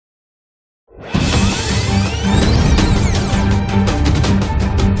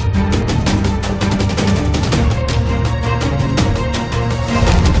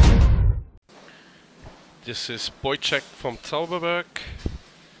This is Boycheck from Zauberberg,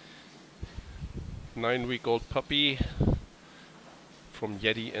 9-week-old puppy from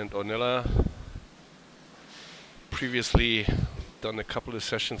Yeti and Ornella. Previously done a couple of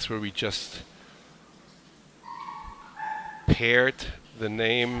sessions where we just paired the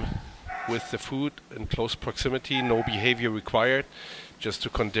name with the food in close proximity, no behavior required, just to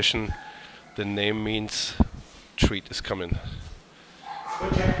condition the name means treat is coming.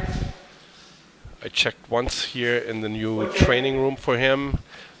 I checked once here in the new training room for him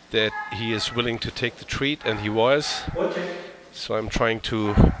that he is willing to take the treat, and he was. So I'm trying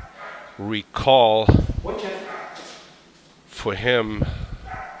to recall for him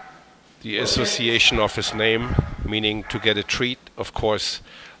the association of his name, meaning to get a treat. Of course,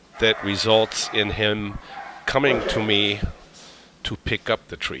 that results in him coming to me to pick up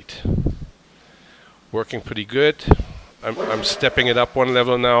the treat. Working pretty good. I'm stepping it up one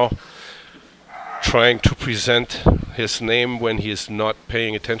level now, trying to present his name when he is not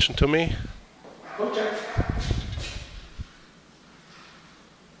paying attention to me.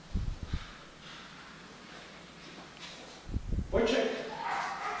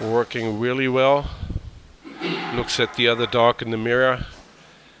 Working really well. Looks at the other dog in the mirror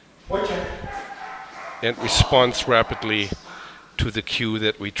and responds rapidly to the cue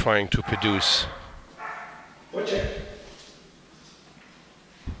that we're trying to produce. Boycheck.